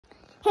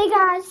Hey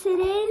guys,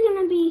 today is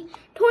going to be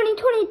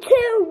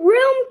 2022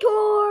 room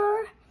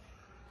tour.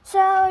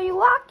 So you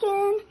walk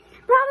in,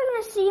 probably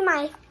going to see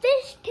my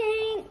fish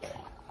tank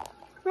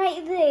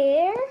right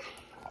there.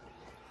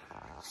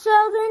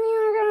 So then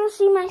you're going to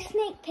see my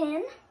snake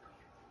pen.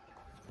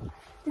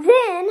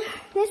 Then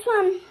this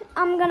one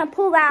I'm going to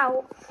pull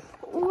out.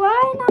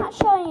 Why not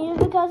showing you?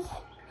 Because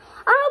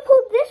I'm going to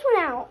pull this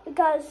one out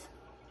because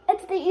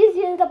it's the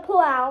easiest to pull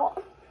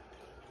out.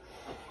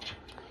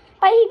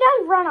 But he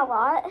does run a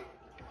lot.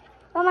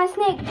 But my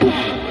snake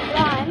can't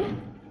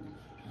run.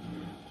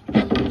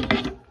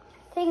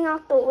 Taking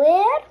off the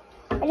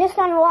lid. I just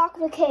unlocked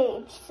the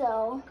cage,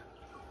 so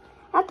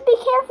I have to be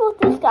careful with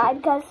this guy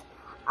because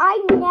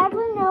I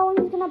never know when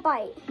he's gonna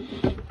bite.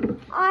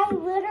 I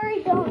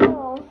literally don't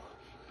know.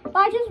 But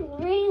I just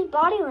read his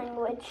body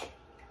language.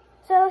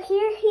 So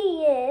here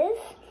he is.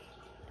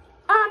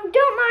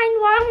 Don't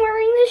mind why I'm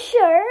wearing this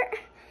shirt.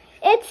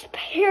 It's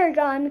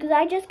Paragon because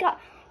I just got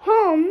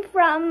home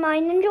from my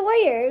Ninja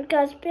Warrior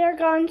because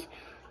Paragon's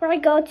where I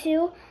go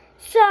to.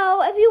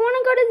 So if you want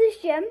to go to this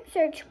gym,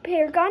 search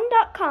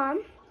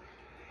paragon.com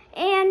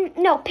and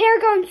no,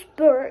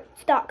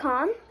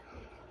 paragonsports.com,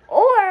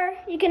 or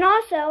you can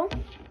also,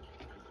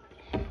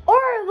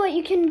 or what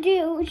you can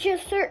do is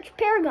just search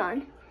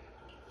Paragon.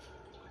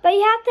 But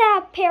you have to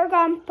have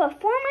Paragon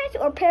Performance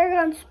or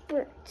Paragon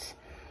Sports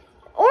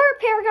or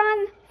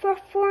Paragon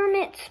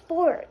Performance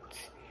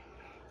Sports.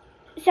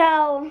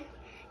 So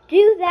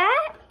do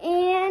that,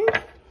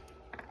 and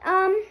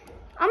I'm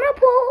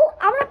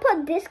gonna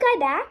put this guy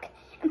back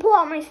and pull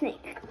out my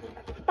snake.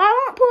 But I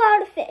won't pull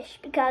out a fish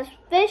because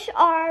fish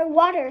are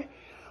water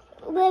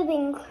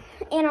living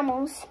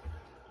animals.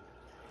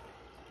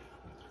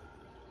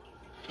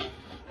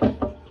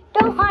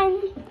 Don't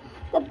mind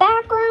the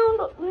background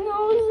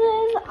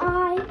noises.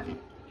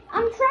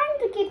 I'm trying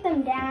to keep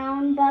them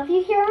down, but if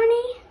you hear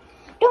any,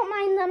 don't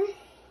mind them.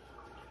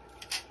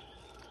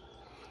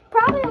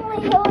 Probably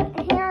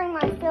only hearing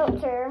my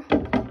filter.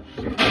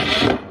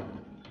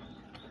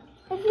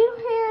 If you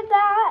hear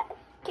that,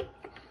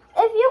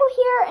 if you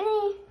hear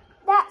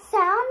that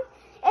sound,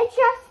 it's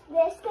just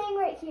this thing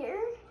right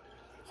here.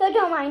 So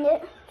don't mind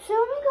it. So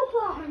let me go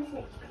pull out my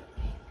snake.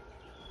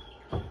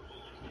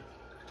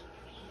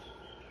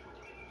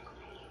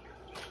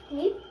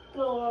 Hey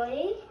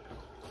boy.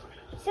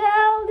 So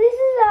this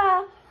is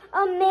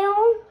a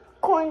male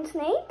corn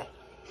snake.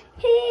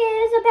 He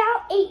is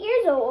about 8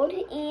 years old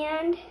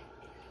and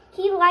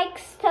he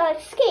likes to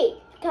skate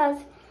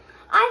because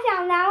I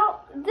found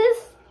out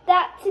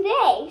that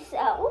today.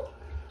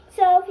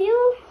 So if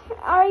you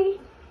are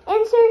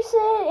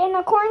interested in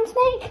a corn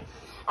snake,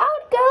 I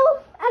would go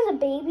as a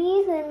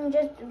baby and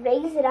just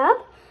raise it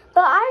up.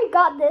 But I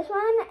got this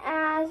one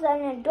as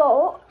an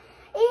adult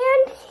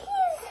and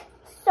he's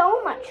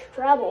so much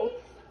trouble.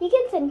 He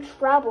gets in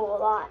trouble a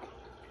lot.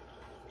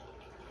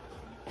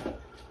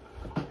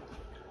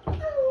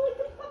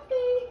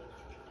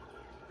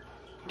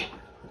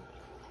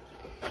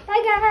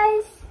 Bye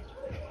guys.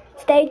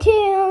 Stay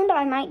tuned.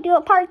 I might do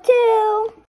a part 2.